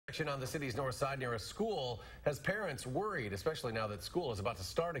On the city's north side near a school has parents worried, especially now that school is about to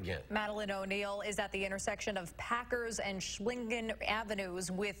start again. Madalyn O'Neill is at the intersection of Packers and Schlingen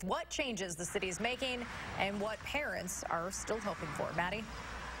Avenues with what changes the city is making and what parents are still hoping for. Maddie?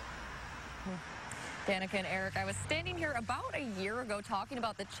 Danica and Eric, I was standing here about a year ago talking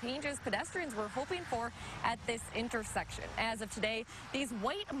about the changes pedestrians were hoping for at this intersection. As of today, these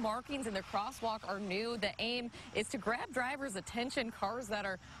white markings in the crosswalk are new. The aim is to grab drivers' attention, cars that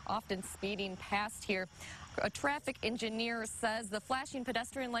are often speeding past here. A traffic engineer says the flashing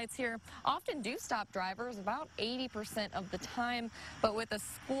pedestrian lights here often do stop drivers about 80% of the time, but with a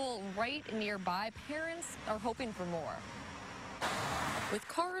school right nearby, parents are hoping for more. With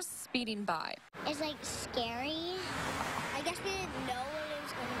cars speeding by. It's like scary. I guess we didn't know it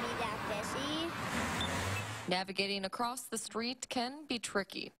was going to be that busy. Navigating across the street can be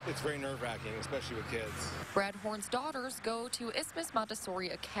tricky. It's very nerve-wracking, especially with kids. Brad Horn's daughters go to Isthmus Montessori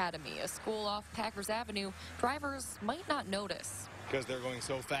Academy, a school off Packers Avenue drivers might not notice. Because they're going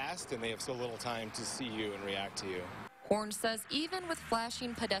so fast and they have so little time to see you and react to you. Horn says even with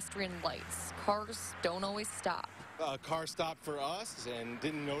flashing pedestrian lights, cars don't always stop. A car stopped for us and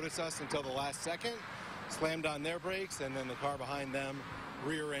didn't notice us until the last second, slammed on their brakes, and then the car behind them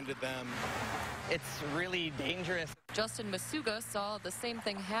rear-ended them. It's really dangerous. Justin Masuga saw the same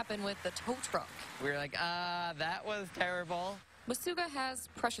thing happen with the tow truck. We were like, that was terrible. Masuga has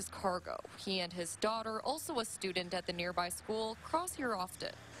precious cargo. He and his daughter, also a student at the nearby school, cross here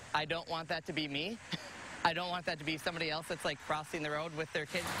often. I don't want that to be me. I don't want that to be somebody else that's like crossing the road with their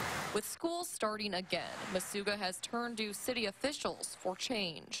kids. With school starting again, Masuga has turned to city officials for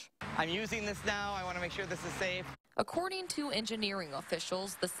change. I'm using this now. I want to make sure this is safe. According to engineering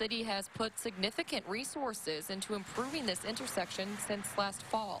officials, the city has put significant resources into improving this intersection since last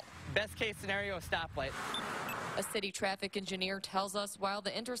fall. Best case scenario, a stoplight. A city traffic engineer tells us while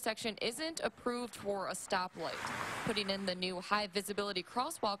the intersection isn't approved for a stoplight, putting in the new high visibility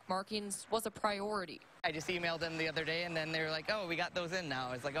crosswalk markings was a priority. I just emailed them the other day and then they were like, oh, we got those in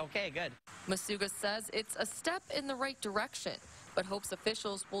now. It's like, okay, good. Masuga says it's a step in the right direction, but hopes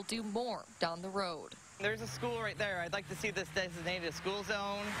officials will do more down the road. There's a school right there. I'd like to see this designated a school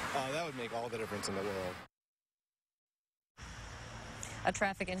zone. That would make all the difference in the world. A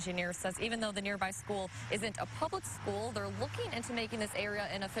traffic engineer says even though the nearby school isn't a public school, they're looking into making this area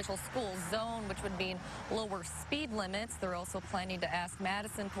an official school zone, which would mean lower speed limits. They're also planning to ask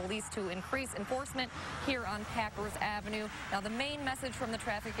Madison police to increase enforcement here on Packers Avenue. Now, the main message from the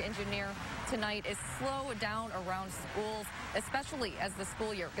traffic engineer tonight is slow down around schools, especially as the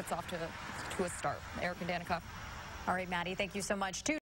school year gets off to a start. Eric and Danica. All right, Maddie, thank you so much.